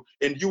giving you,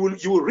 and you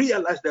will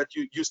realize that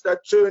you start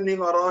turning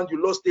around.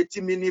 You lost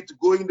 30 minutes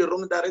going the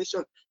wrong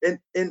direction.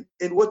 And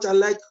what I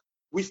like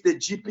with the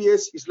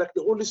GPS is like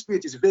the Holy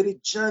Spirit is very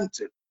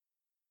gentle.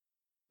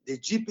 The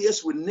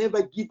GPS will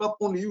never give up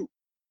on you.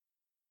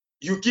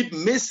 You keep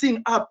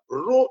messing up,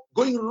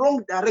 going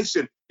wrong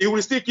direction. It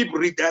will still keep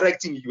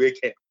redirecting you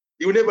again.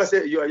 He will never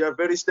say, you're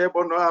very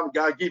stable now, I'm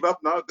gonna give up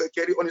now,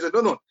 carry on. He said,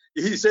 no.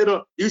 He said,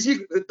 no, he's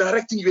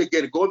directing you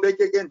again, go back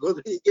again, go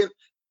back again.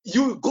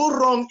 You go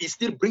wrong, he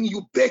still bring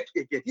you back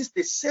again. It's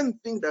the same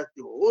thing that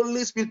the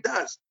Holy Spirit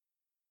does.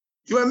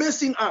 You are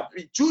messing up.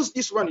 You choose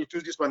this one, you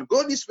choose this one.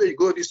 Go this way, you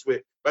go this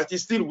way. But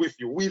he's still with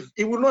you.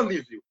 He will not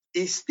leave you.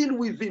 He's still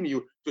within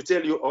you to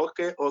tell you,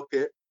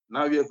 okay,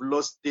 now you have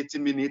lost 30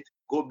 minutes.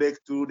 Go back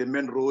to the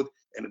main road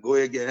and go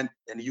again.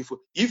 And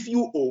if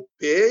you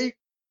obey,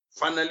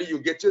 finally you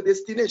get your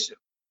destination.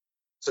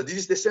 So this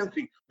is the same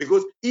thing.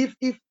 Because if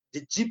the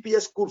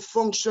GPS could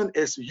function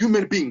as a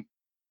human being,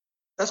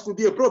 that could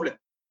be a problem.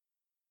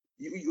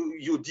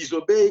 You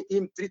disobey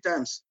him 3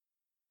 times,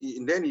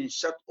 and then he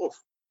shut off,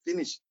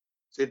 finish.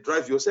 Say,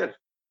 drive yourself.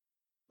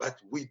 But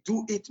we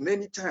do it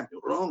many times,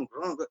 wrong,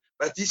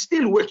 but he's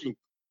still working.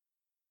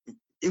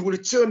 He will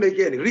turn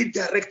again,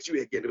 redirect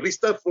you again,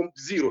 restart from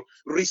zero,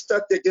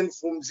 restart again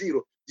from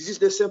zero. This is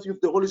the same thing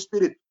with the Holy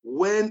Spirit.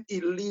 When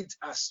he leads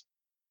us,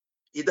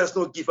 he does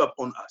not give up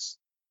on us.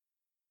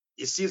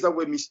 He sees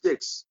our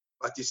mistakes,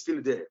 but he's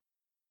still there.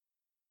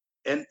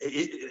 And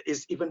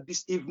it's even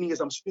this evening, as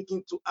I'm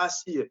speaking to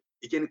us here,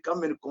 he can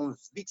come and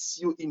convict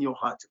you in your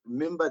heart.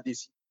 Remember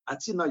this.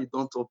 Until now, you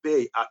don't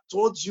obey. I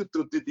told you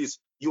to do this.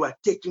 You are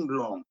taking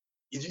long.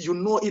 You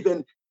know,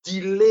 even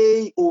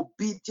delay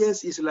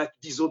obedience is like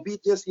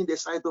disobedience in the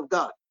sight of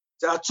God.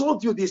 So I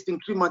told you this thing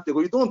 3 months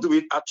ago. You don't do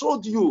it. I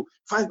told you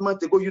 5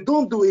 months ago. You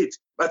don't do it.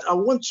 But I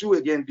want you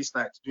again this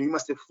night. You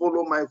must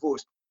follow my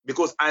voice,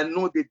 because I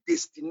know the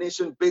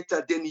destination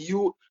better than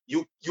you.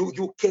 You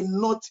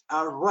cannot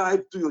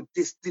arrive to your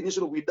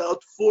destination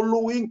without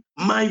following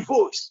my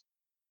voice.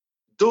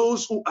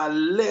 Those who are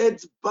led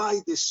by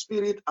the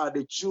Spirit are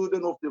the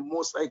children of the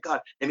Most High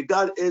God. And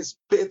God has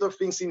better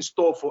things in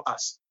store for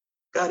us.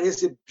 God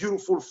has a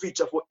beautiful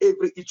future for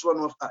each one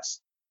of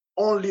us.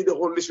 Only the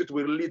Holy Spirit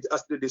will lead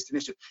us to the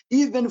destination.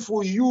 Even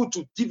for you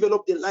to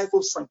develop the life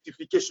of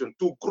sanctification,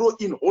 to grow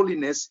in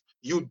holiness,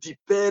 you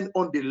depend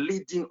on the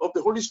leading of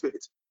the Holy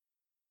Spirit.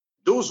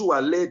 Those who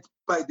are led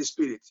by the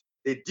Spirit,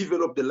 they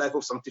develop the life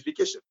of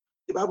sanctification.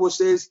 The Bible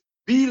says,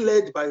 be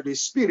led by the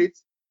Spirit,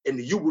 and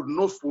you will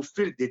not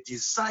fulfill the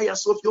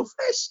desires of your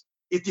flesh.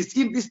 It is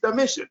in this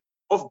dimension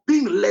of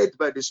being led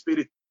by the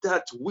Spirit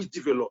that we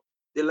develop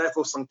the life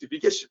of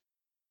sanctification.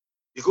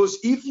 Because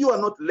if you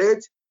are not led,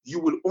 you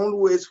will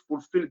always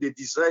fulfill the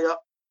desire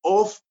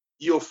of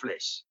your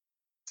flesh.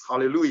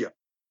 Hallelujah.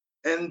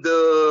 And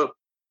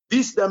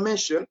this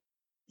dimension,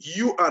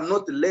 you are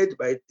not led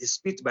by the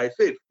Spirit by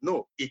faith.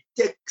 No, it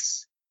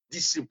takes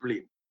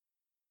discipline.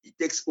 It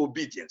takes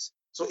obedience.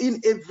 So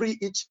in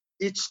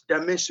each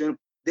dimension,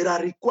 there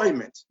are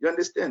requirements. You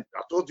understand?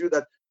 I told you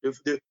that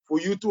for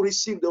you to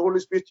receive the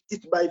Holy Spirit,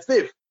 it's by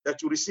faith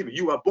that you receive it.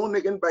 You are born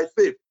again by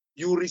faith.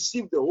 You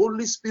receive the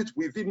Holy Spirit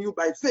within you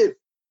by faith.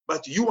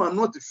 But you are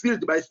not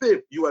filled by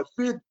faith. You are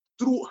filled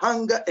through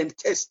hunger and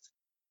thirst.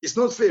 It's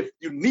not faith.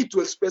 You need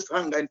to express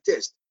hunger and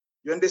thirst.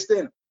 You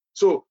understand?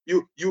 So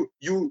the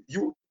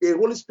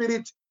Holy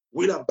Spirit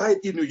will abide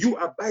in you. You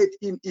abide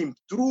in him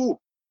through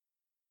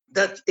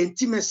that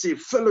intimacy,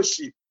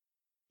 fellowship.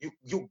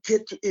 You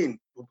get to him,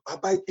 you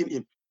abide in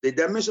him. The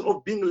dimension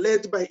of being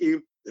led by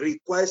him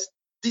requires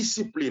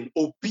discipline,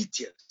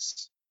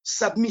 obedience,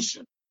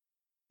 submission.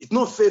 It's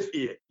not faith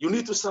here. You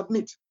need to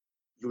submit.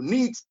 You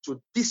need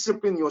to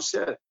discipline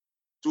yourself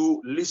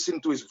to listen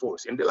to his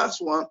voice. And the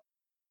last one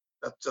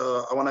that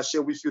I want to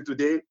share with you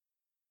today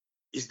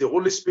is the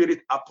Holy Spirit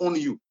upon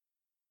you.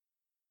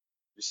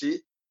 You see,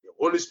 the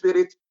Holy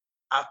Spirit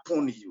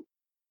upon you.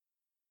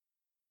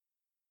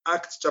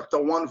 Acts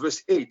chapter 1,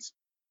 verse 8.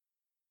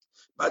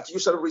 But you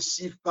shall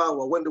receive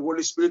power when the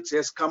Holy Spirit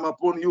has come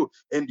upon you,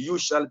 and you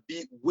shall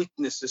be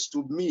witnesses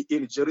to me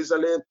in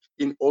Jerusalem,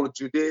 in all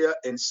Judea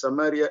and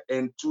Samaria,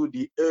 and to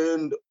the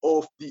end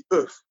of the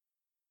earth.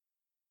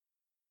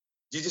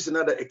 This is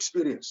another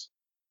experience.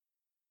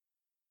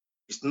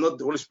 It's not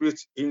the Holy Spirit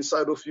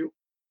inside of you,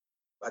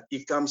 but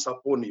it comes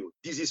upon you.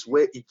 This is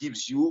where it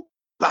gives you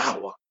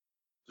power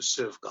to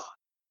serve God.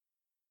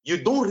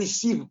 You don't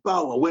receive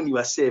power when you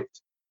are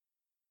saved,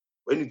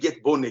 when you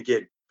get born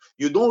again.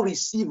 You don't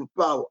receive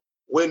power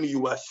when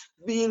you are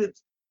filled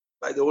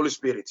by the Holy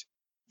Spirit.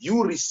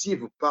 You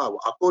receive power,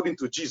 according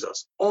to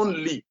Jesus,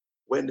 only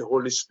when the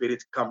Holy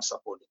Spirit comes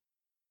upon you.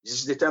 This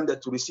is the time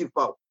that you receive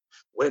power.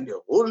 When the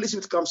Holy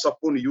Spirit comes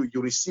upon you,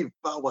 you receive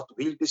power to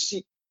heal the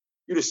sick.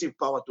 You receive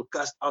power to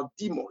cast out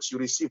demons. You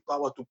receive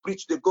power to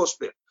preach the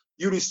gospel.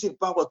 You receive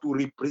power to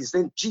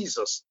represent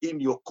Jesus in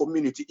your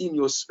community, in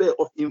your sphere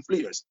of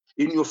influence,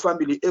 in your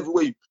family,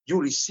 everywhere.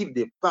 You receive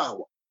the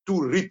power.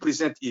 to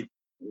represent him.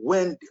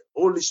 When the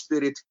Holy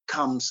Spirit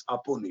comes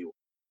upon you,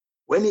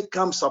 when it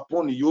comes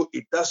upon you,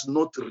 it does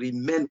not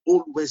remain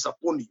always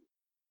upon you.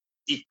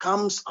 It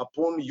comes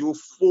upon you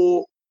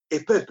for a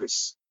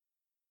purpose,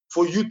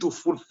 for you to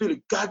fulfill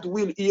God's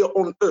will here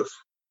on earth.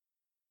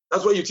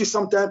 That's why you see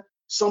sometimes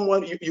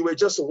someone, you were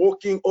just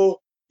walking, or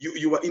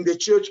you were in the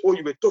church, or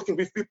you were talking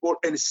with people,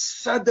 and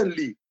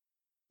suddenly,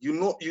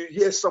 you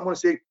hear someone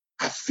say,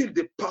 I feel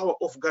the power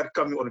of God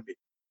coming on me,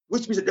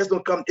 which means it does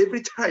not come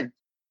every time.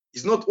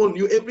 It's not on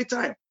you every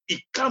time.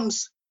 It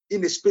comes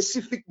in a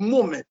specific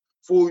moment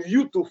for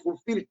you to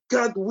fulfill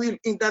God's will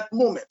in that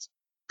moment.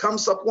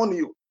 Comes upon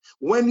you.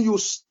 When you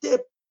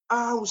step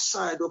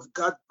outside of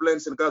God's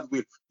plans and God's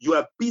will, you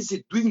are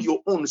busy doing your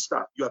own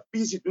stuff. You are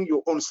busy doing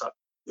your own stuff.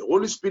 The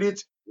Holy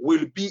Spirit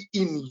will be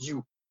in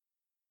you,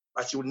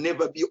 but he will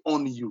never be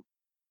on you.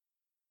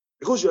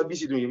 Because you are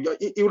busy doing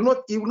it, it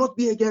will not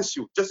be against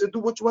you. Just do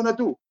what you want to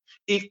do.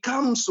 It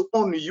comes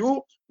on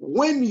you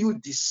when you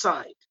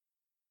decide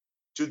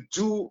to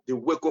do the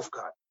work of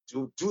God,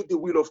 to do the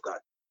will of God.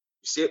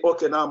 You say,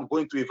 okay, now I'm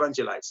going to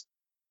evangelize.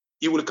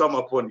 It will come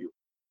upon you.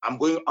 I'm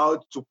going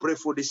out to pray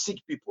for the sick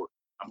people.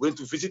 I'm going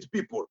to visit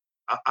people.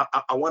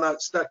 I want to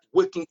start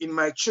working in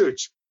my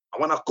church. I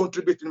want to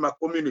contribute in my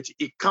community.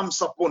 It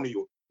comes upon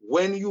you.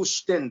 When you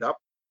stand up,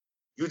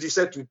 you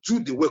decide to do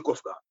the work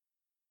of God.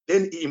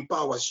 Then he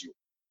empowers you.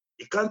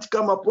 It can't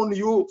come upon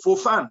you for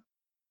fun.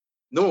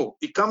 No,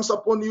 it comes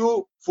upon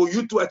you for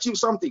you to achieve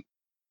something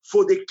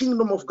for the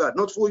kingdom of God,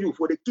 not for you,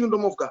 for the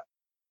kingdom of God.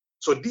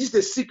 So this is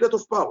the secret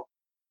of power.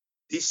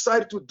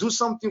 Decide to do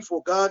something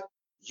for God,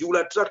 you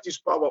will attract his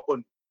power on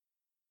you.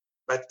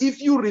 But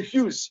if you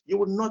refuse, you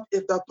will not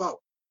have that power.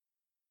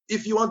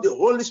 If you want the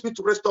Holy Spirit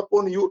to rest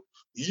upon you,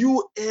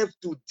 you have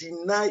to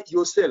deny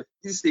yourself.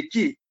 This is the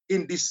key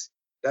in this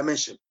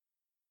dimension.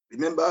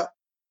 Remember,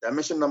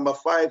 dimension number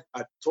 5,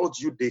 I told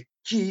you the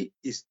key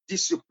is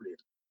discipline,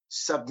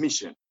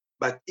 submission.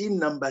 But in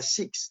number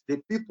 6,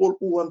 the people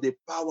who want the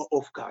power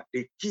of God,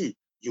 the key,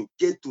 you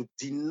get to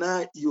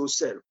deny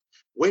yourself.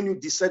 When you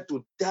decide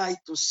to die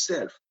to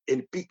self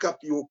and pick up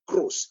your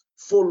cross,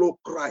 follow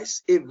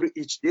Christ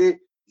each day,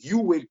 you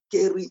will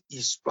carry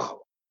his power.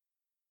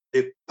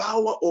 The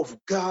power of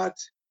God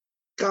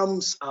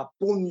comes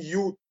upon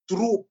you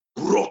through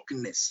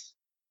brokenness,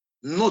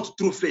 not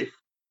through faith.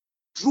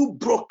 Through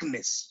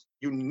brokenness,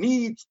 you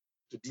need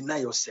to deny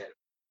yourself.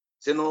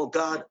 Say, no,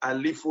 God, I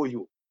live for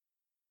you.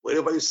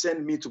 Wherever you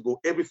send me to go,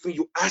 everything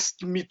you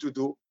ask me to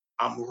do,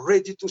 I'm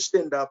ready to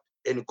stand up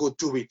and go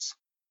do it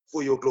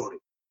for your glory.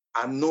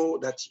 I know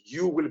that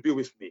you will be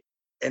with me,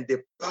 and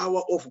the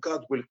power of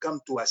God will come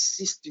to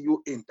assist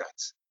you in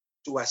that,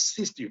 to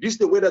assist you. This is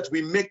the way that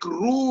we make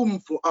room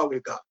for our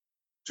God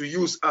to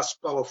use us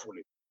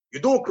powerfully. You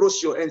don't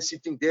cross your hands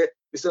sitting there.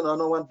 You say, no,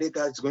 one day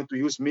God is going to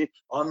use me.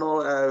 Oh,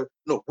 no,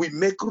 no. We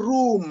make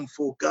room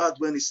for God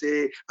when he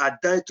say, I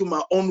die to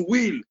my own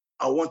will.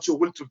 I want your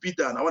will to be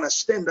done. I want to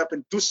stand up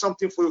and do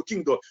something for your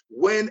kingdom.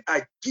 When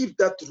I give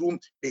that room,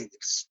 the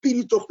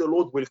Spirit of the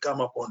Lord will come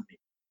upon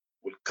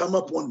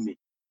me,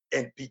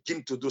 and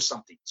begin to do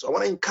something. So I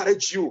want to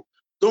encourage you.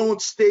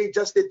 Don't stay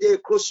just a day,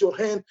 cross your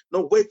hand,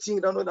 no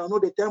waiting. I know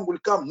the time will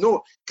come.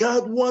 No,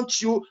 God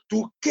wants you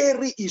to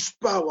carry his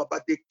power.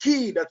 But the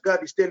key that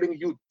God is telling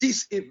you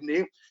this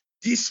evening,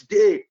 this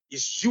day,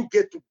 is you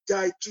get to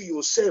die to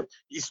yourself.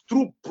 It's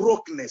through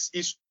brokenness.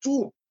 It's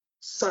through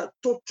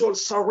total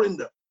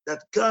surrender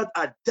that God,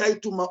 I die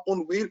to my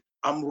own will.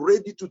 I'm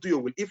ready to do your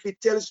will. If he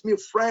tells me,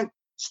 Frank,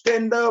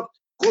 stand up,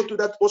 go to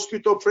that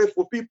hospital, pray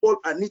for people,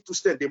 I need to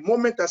stand. The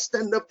moment I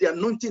stand up, the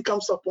anointing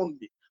comes upon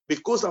me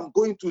because I'm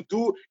going to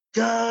do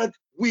God's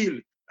will.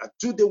 I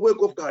do the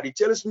work of God. He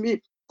tells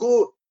me,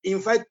 go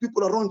invite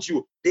people around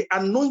you. The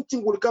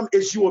anointing will come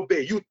as you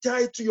obey. You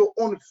die to your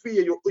own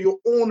fear, your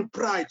own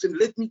pride, and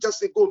let me just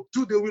say, go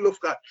do the will of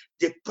God.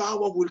 The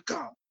power will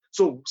come.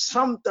 So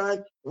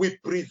sometimes we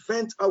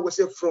prevent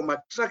ourselves from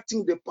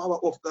attracting the power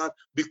of God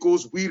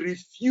because we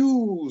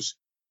refuse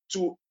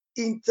to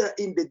enter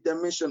in the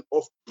dimension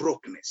of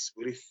brokenness.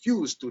 We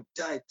refuse to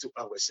die to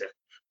ourselves.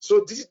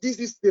 So this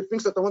is the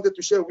things that I wanted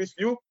to share with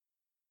you.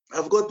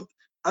 I've got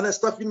other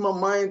stuff in my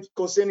mind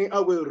concerning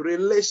our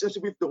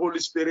relationship with the Holy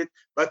Spirit,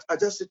 but I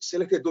just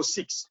selected those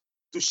 6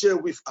 to share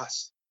with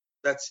us.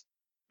 That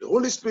the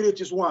Holy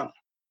Spirit is one,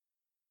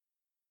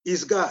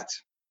 is God,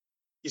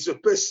 is a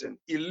person,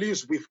 he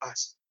lives with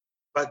us.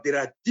 But there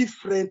are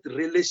different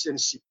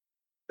relationships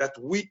that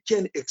we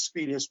can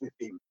experience with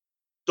him.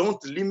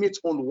 Don't limit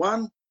on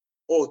 1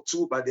 or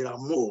 2, but there are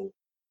more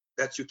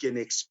that you can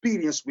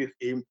experience with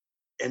him,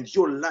 and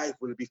your life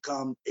will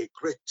become a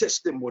great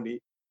testimony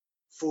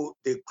for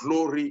the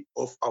glory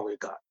of our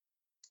God.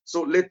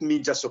 So let me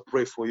just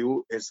pray for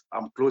you as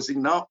I'm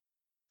closing now.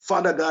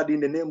 Father God, in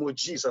the name of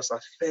Jesus, I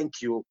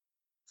thank you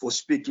for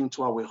speaking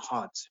to our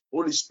hearts.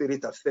 Holy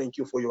Spirit, I thank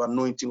you for your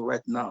anointing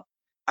right now.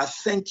 I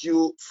thank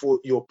you for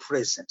your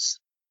presence.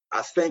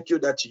 I thank you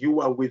that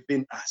you are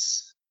within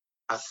us.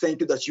 I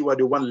thank you that you are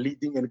the one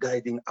leading and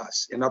guiding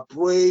us. And I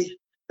pray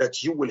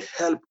that you will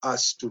help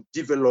us to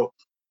develop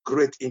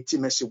great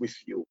intimacy with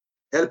you.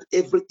 Help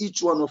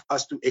each one of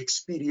us to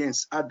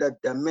experience other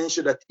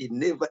dimension that he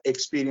never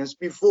experienced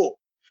before.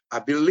 I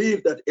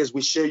believe that as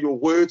we share your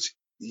words,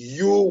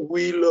 you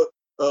will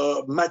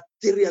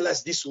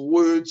materialize these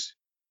words,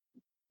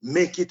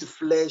 make it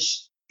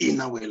flesh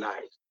in our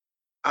lives.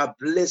 I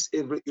bless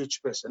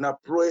each person. I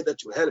pray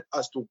that you help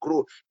us to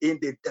grow in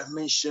the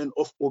dimension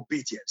of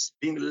obedience,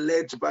 being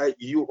led by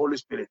you, Holy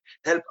Spirit.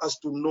 Help us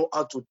to know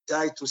how to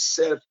die to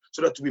self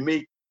so that we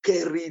may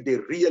carry the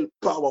real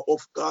power of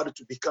God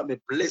to become a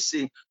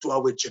blessing to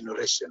our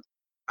generation.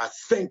 I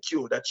thank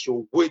you that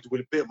your word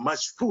will bear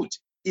much fruit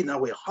in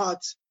our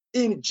hearts.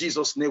 In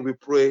Jesus' name we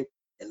pray,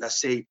 and I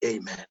say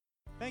amen.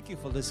 Thank you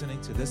for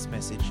listening to this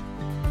message.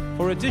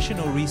 For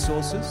additional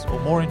resources or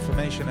more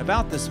information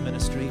about this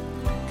ministry,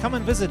 come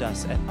and visit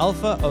us at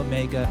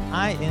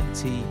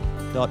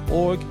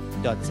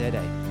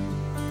alphaomegaint.org.za.